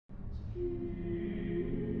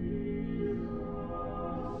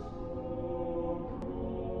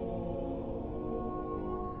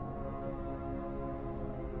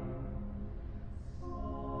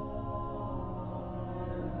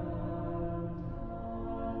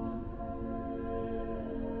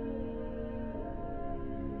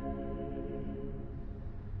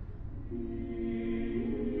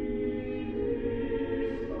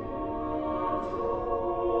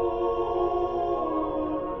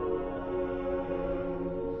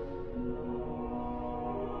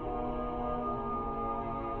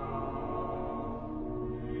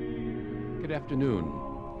Good afternoon.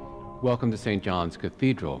 Welcome to St. John's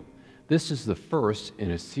Cathedral. This is the first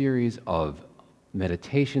in a series of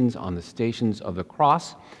meditations on the Stations of the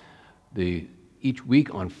Cross. Each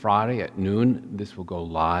week on Friday at noon, this will go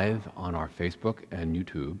live on our Facebook and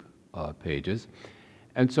YouTube pages.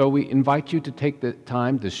 And so we invite you to take the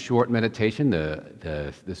time, this short meditation,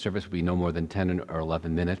 the service will be no more than 10 or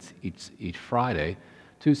 11 minutes each Friday,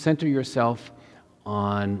 to center yourself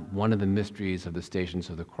on one of the mysteries of the Stations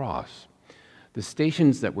of the Cross. The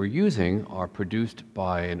stations that we're using are produced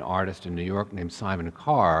by an artist in New York named Simon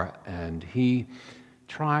Carr, and he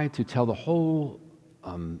tried to tell the whole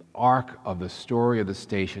arc of the story of the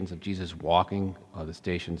stations, of Jesus walking the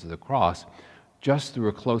Stations of the Cross, just through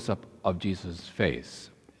a close-up of Jesus'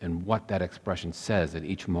 face and what that expression says at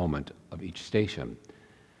each moment of each station.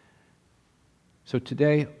 So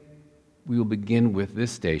today, we will begin with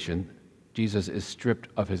this station. Jesus is stripped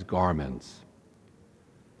of his garments.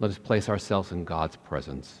 Let us place ourselves in God's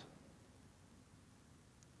presence.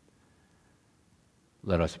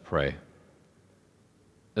 Let us pray.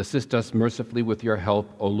 Assist us mercifully with your help,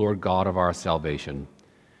 O Lord God of our salvation,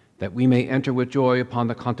 that we may enter with joy upon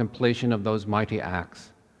the contemplation of those mighty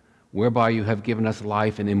acts, whereby you have given us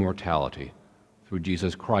life and immortality, through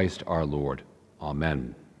Jesus Christ our Lord.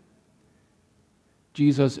 Amen.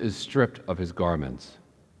 Jesus is stripped of his garments.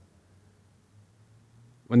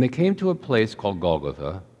 When they came to a place called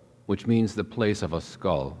Golgotha, which means the place of a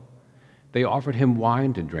skull, they offered him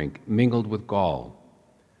wine to drink, mingled with gall.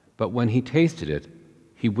 But when he tasted it,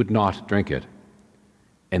 he would not drink it.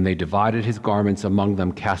 And they divided his garments among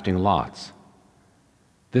them, casting lots.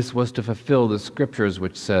 This was to fulfill the scriptures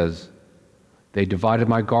which says, "They divided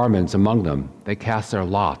my garments among them, they cast their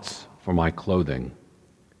lots for my clothing."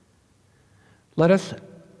 Let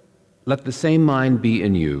the same mind be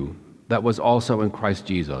in you that was also in Christ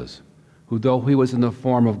Jesus, who, though he was in the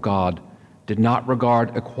form of God, did not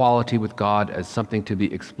regard equality with God as something to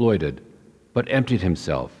be exploited, but emptied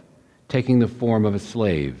himself, taking the form of a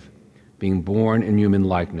slave, being born in human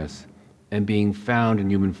likeness, and being found in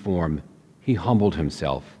human form, he humbled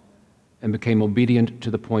himself and became obedient to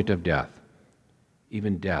the point of death,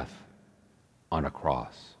 even death on a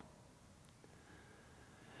cross.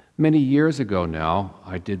 Many years ago now,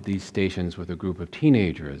 I did these stations with a group of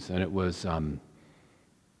teenagers, and it was a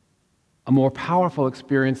more powerful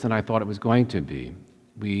experience than I thought it was going to be.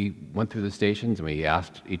 We went through the stations and we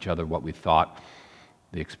asked each other what we thought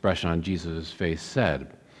the expression on Jesus' face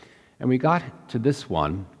said. And we got to this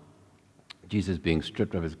one, Jesus being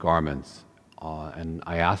stripped of his garments, and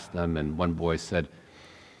I asked them, and one boy said,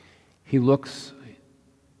 he looks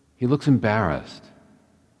embarrassed.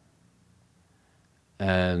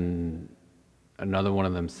 And another one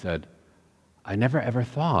of them said, I never ever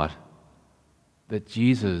thought that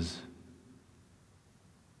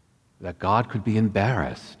God could be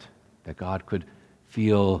embarrassed, that God could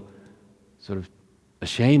feel sort of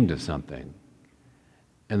ashamed of something.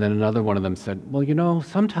 And then another one of them said, well,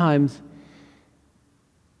 sometimes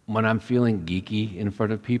when I'm feeling geeky in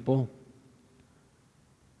front of people,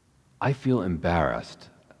 I feel embarrassed,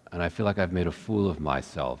 and I feel like I've made a fool of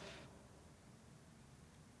myself.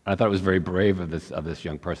 And I thought it was very brave of this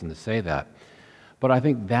young person to say that. But I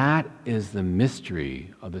think that is the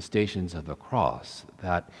mystery of the Stations of the Cross,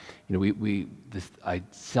 that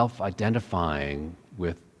self-identifying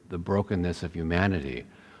with the brokenness of humanity.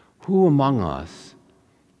 Who among us,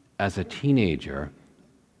 as a teenager,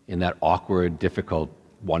 in that awkward, difficult,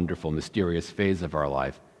 wonderful, mysterious phase of our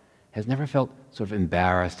life, has never felt sort of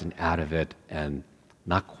embarrassed and out of it and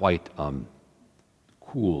not quite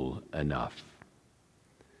cool enough?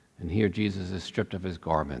 And here Jesus is stripped of his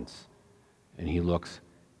garments, and he looks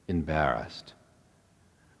embarrassed.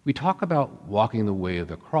 We talk about walking the way of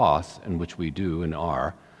the cross, and which we do and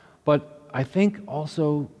are, but I think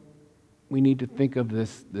also we need to think of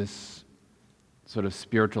this sort of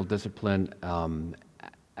spiritual discipline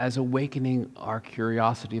as awakening our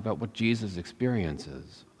curiosity about what Jesus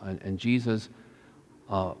experiences. And Jesus,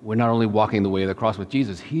 we're not only walking the way of the cross with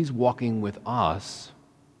Jesus, he's walking with us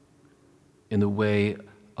in the way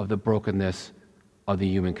of the brokenness of the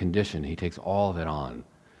human condition. He takes all of it on.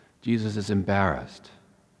 Jesus is embarrassed.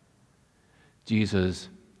 Jesus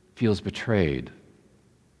feels betrayed.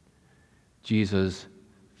 Jesus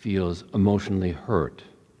feels emotionally hurt.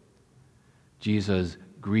 Jesus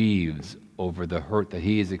grieves over the hurt that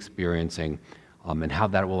he is experiencing and how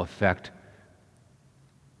that will affect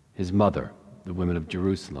his mother, the women of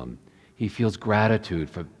Jerusalem. He feels gratitude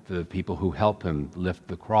for the people who help him lift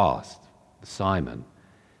the cross, Simon.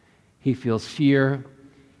 He feels fear.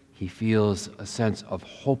 He feels a sense of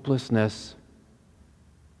hopelessness.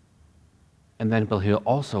 And then he'll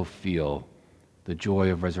also feel the joy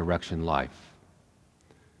of resurrection life.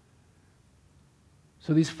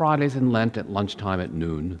 So these Fridays in Lent at lunchtime at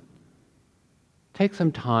noon, take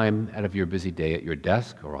some time out of your busy day at your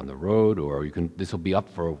desk or on the road, or this will be up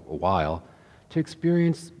for a while, to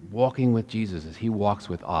experience walking with Jesus as he walks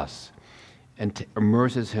with us and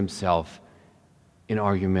immerses himself in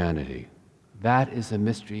our humanity. That is the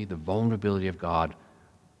mystery, the vulnerability of God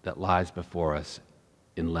that lies before us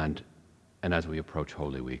in Lent and as we approach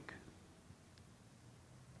Holy Week.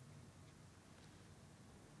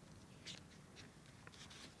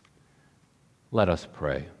 Let us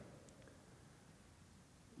pray.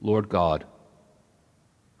 Lord God,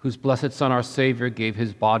 whose blessed Son, our Savior, gave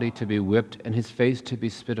his body to be whipped and his face to be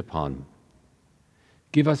spit upon,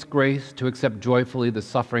 give us grace to accept joyfully the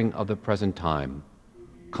suffering of the present time,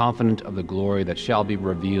 confident of the glory that shall be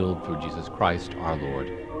revealed through Jesus Christ our Lord.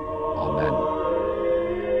 Amen.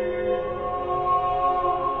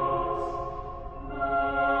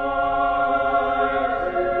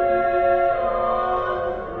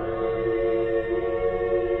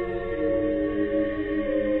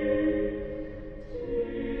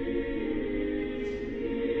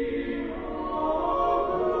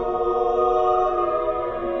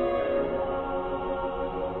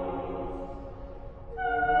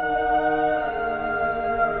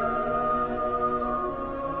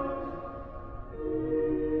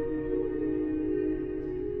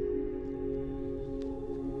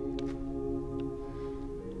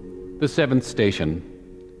 The seventh station,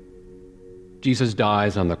 Jesus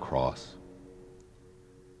dies on the cross.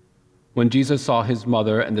 When Jesus saw his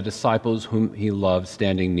mother and the disciples whom he loved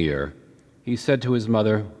standing near, he said to his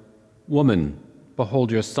mother, "Woman,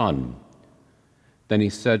 behold your son." Then he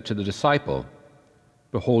said to the disciple,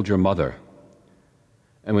 "Behold your mother."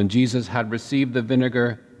 And when Jesus had received the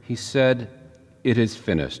vinegar, he said, "It is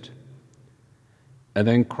finished." And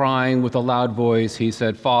then crying with a loud voice, he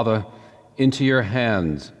said, "Father, into your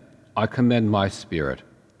hands I commend my spirit."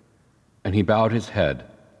 And he bowed his head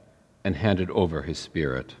and handed over his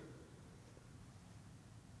spirit.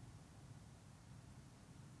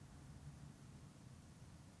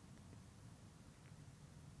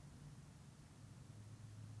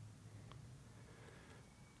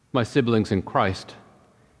 My siblings in Christ,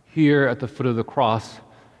 here at the foot of the cross,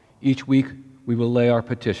 each week we will lay our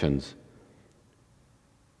petitions.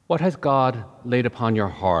 What has God laid upon your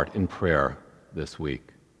heart in prayer this week?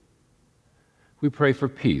 We pray for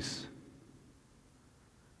peace.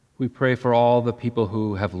 We pray for all the people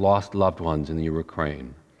who have lost loved ones in the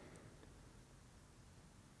Ukraine.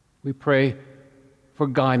 We pray for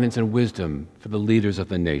guidance and wisdom for the leaders of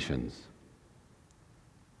the nations.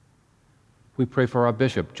 We pray for our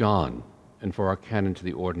Bishop, John, and for our canon to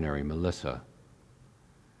the ordinary, Melissa.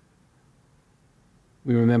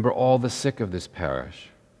 We remember all the sick of this parish,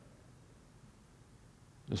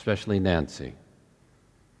 especially Nancy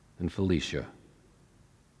and Felicia.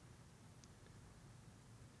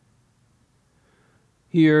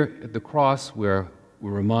 Here at the cross, where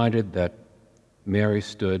we're reminded that Mary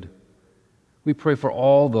stood, we pray for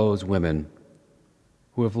all those women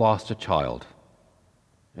who have lost a child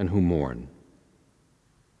and who mourn.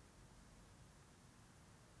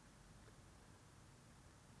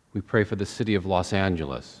 We pray for the city of Los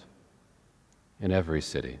Angeles and every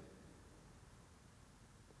city.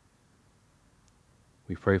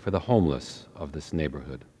 We pray for the homeless of this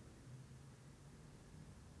neighborhood.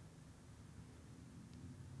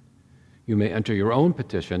 You may enter your own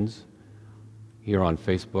petitions here on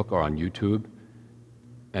Facebook or on YouTube,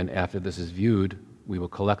 and after this is viewed, we will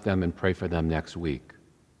collect them and pray for them next week.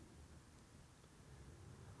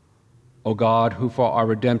 O God, who for our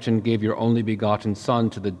redemption gave your only begotten Son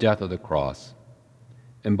to the death of the cross,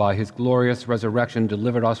 and by his glorious resurrection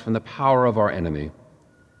delivered us from the power of our enemy,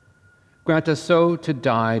 grant us so to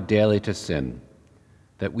die daily to sin,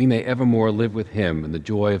 that we may evermore live with him in the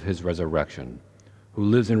joy of his resurrection, who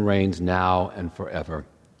lives and reigns now and forever.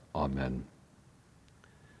 Amen.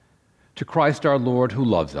 To Christ our Lord, who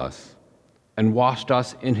loves us, and washed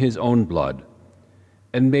us in his own blood,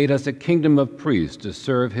 and made us a kingdom of priests to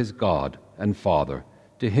serve his God and Father,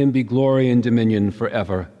 to him be glory and dominion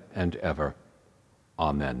forever and ever.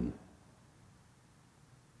 Amen.